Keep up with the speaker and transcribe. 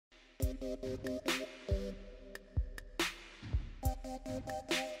Hey,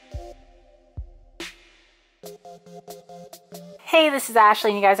 this is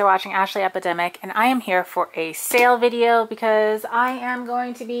Ashley and you guys are watching Ashley Epidemic, and I am here for a sale video because I am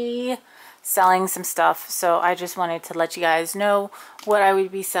going to be selling some stuff. So I just wanted to let you guys know what I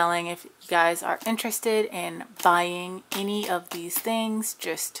would be selling. If you guys are interested in buying any of these things,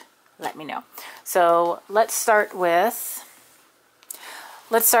 just let me know. So let's start with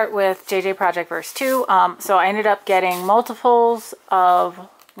JJ Project Verse 2. So I ended up getting multiples of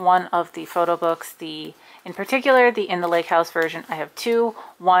one of the photo books. In particular, the In the Lake House version, I have two.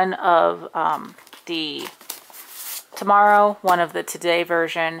 One of the Tomorrow, one of the Today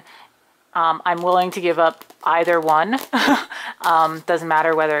version. I'm willing to give up either one. Doesn't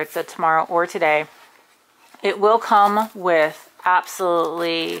matter whether it's a Tomorrow or Today. It will come with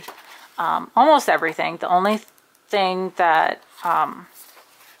absolutely almost everything. The only thing that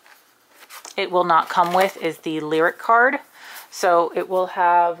it will not come with is the lyric card. So it will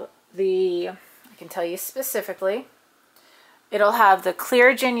have I can tell you specifically, it'll have the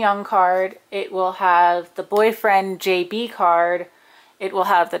Clear Jin Young card, it will have the Boyfriend JB card, it will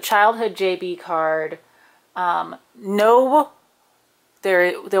have the Childhood JB card. There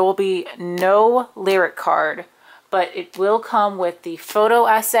will be no lyric card, but it will come with the photo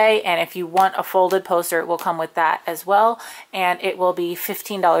essay, and if you want a folded poster, it will come with that as well, and it will be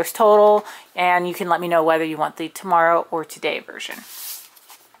 $15 total, and you can let me know whether you want the Tomorrow or Today version.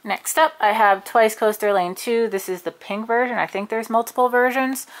 Next up, I have Twice Coaster Lane 2. This is the pink version. I think there's multiple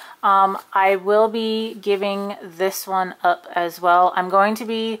versions. I will be giving this one up as well. I'm going to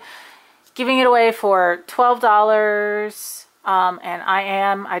be giving it away for $12. And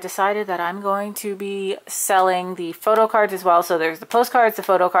I decided that I'm going to be selling the photo cards as well. So there's the postcards, the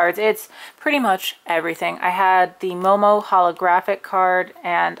photo cards. It's pretty much everything. I had the Momo holographic card,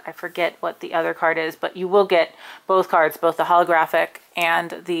 and I forget what the other card is, but you will get both cards, both the holographic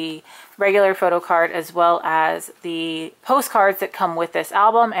and the regular photo card, as well as the postcards that come with this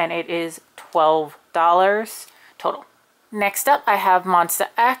album, and it is $12 total. Next up, I have Monsta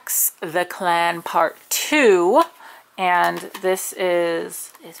X, The Clan Part 2. And this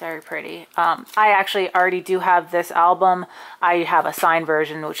is very pretty. I actually already do have this album. I have a signed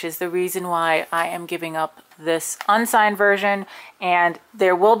version, which is the reason why I am giving up this unsigned version. And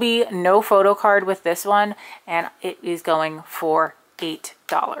there will be no photo card with this one, and it is going for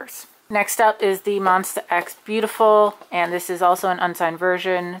 $8. Next up is the Monsta X Beautiful, and this is also an unsigned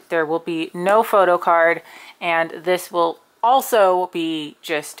version. There will be no photo card, and this will also be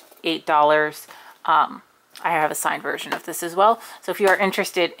just $8. I have a signed version of this as well. So if you are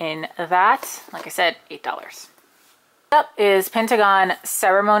interested in that, like I said, $8. Next up is Pentagon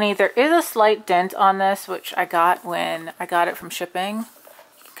Ceremony. There is a slight dent on this, which I got when I got it from shipping.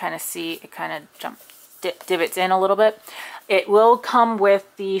 You can kind of see it kind of divots in a little bit. It will come with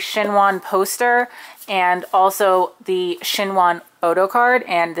the Shinwon poster and also the Shinwon photo card,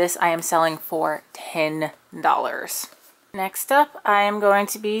 and this I am selling for $10. Next up, I am going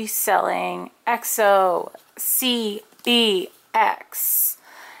to be selling EXO CBX,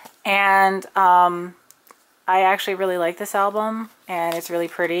 and I actually really like this album, and it's really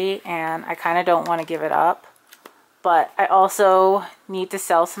pretty, and I kind of don't want to give it up, but I also need to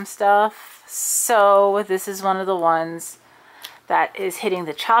sell some stuff, so this is one of the ones that is hitting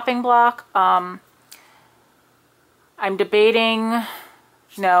the chopping block. I'm debating.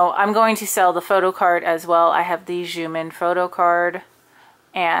 No, I'm going to sell the photo card as well. I have the Zoomin photo card,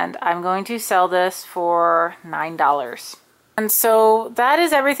 and I'm going to sell this for $9. And so that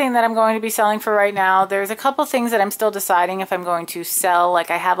is everything that I'm going to be selling for right now. There's a couple things that I'm still deciding if I'm going to sell. Like,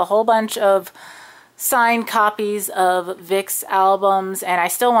 I have a whole bunch of signed copies of Vic's albums, and I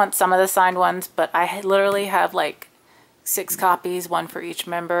still want some of the signed ones, but I literally have like 6 copies, one for each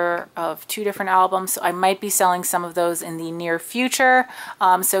member, of 2 different albums. So I might be selling some of those in the near future.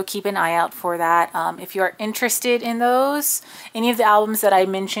 So keep an eye out for that. If you are interested in those, any of the albums that I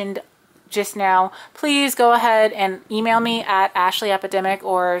mentioned just now, please go ahead and email me at ashleyepidemic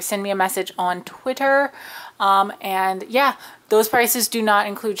or send me a message on Twitter. And yeah, those prices do not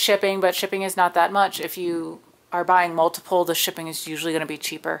include shipping, but shipping is not that much. If you are buying multiple, the shipping is usually going to be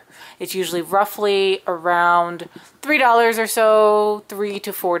cheaper. It's usually roughly around $3 or so. $3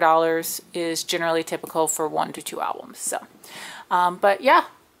 to $4 is generally typical for 1 to 2 albums. So, but yeah,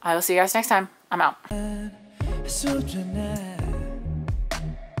 I will see you guys next time. I'm out.